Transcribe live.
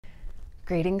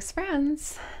Greetings,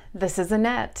 friends. This is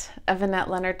Annette of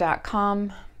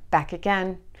AnnetteLeonard.com, back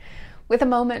again with a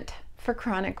moment for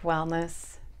chronic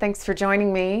wellness. Thanks for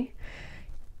joining me.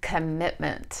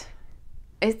 Commitment.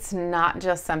 It's not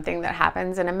just something that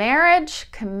happens in a marriage.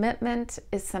 Commitment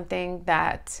is something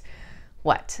that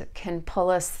can pull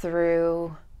us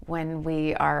through when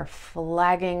we are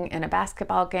flagging in a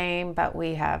basketball game, but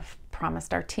we have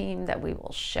promised our team that we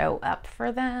will show up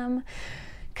for them.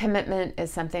 Commitment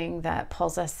is something that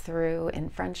pulls us through in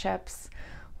friendships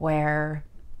where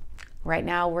right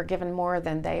now we're given more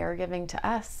than they are giving to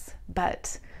us,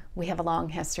 but we have a long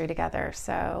history together,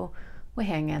 so we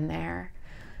hang in there.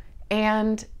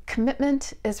 And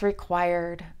commitment is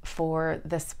required for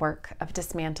this work of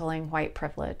dismantling white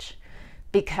privilege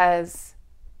because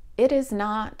it is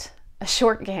not a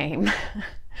short game.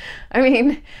 I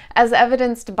mean, as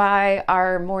evidenced by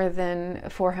our more than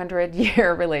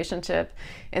 400-year relationship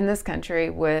in this country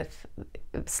with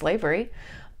slavery,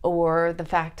 or the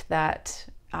fact that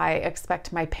I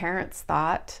expect my parents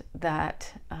thought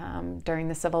that during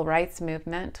the civil rights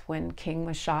movement, when King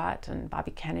was shot and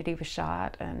Bobby Kennedy was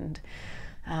shot and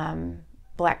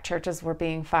black churches were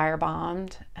being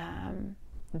firebombed,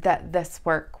 that this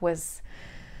work was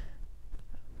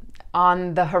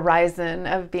on the horizon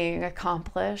of being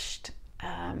accomplished.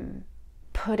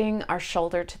 Putting our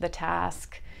shoulder to the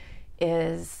task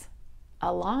is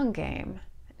a long game,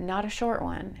 not a short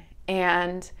one.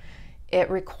 And it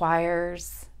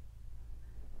requires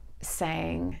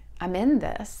saying, I'm in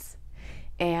this.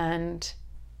 And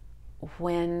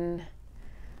when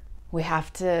we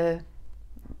have to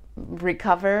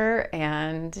recover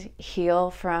and heal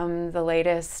from the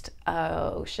latest,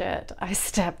 oh shit, I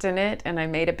stepped in it and I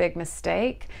made a big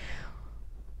mistake,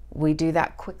 we do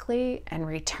that quickly and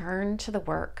return to the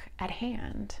work at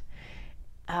hand.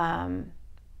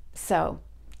 So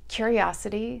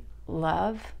curiosity,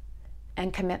 love,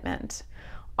 and commitment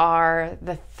are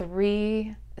the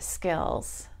three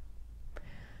skills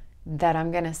that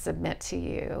I'm going to submit to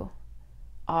you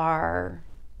are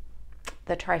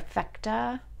the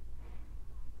trifecta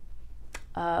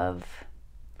of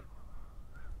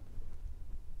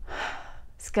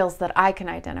skills that I can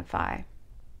identify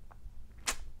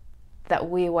that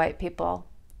we white people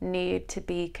need to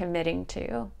be committing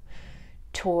to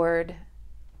toward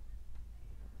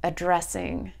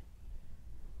addressing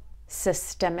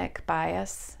systemic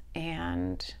bias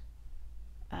and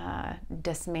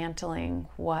dismantling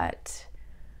what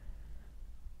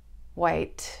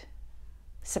white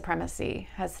supremacy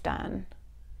has done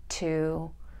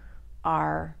to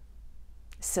our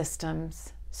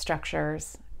systems,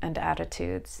 structures, and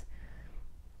attitudes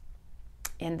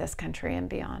in this country and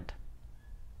beyond.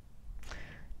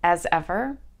 As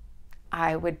ever,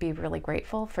 I would be really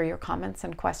grateful for your comments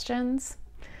and questions.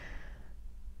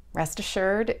 Rest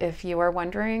assured, if you are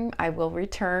wondering, I will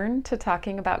return to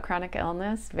talking about chronic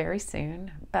illness very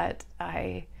soon, but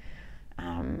I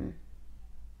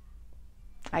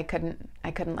couldn't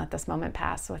let this moment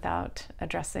pass without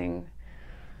addressing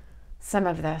some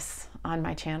of this on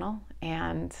my channel.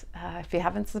 And if you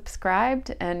haven't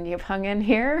subscribed and you've hung in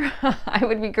here, I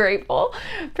would be grateful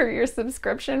for your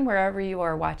subscription wherever you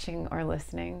are watching or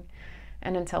listening.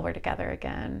 And until we're together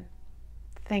again,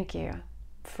 thank you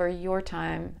for your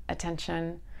time,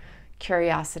 attention,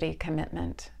 curiosity,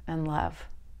 commitment, and love.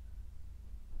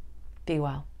 Be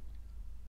well.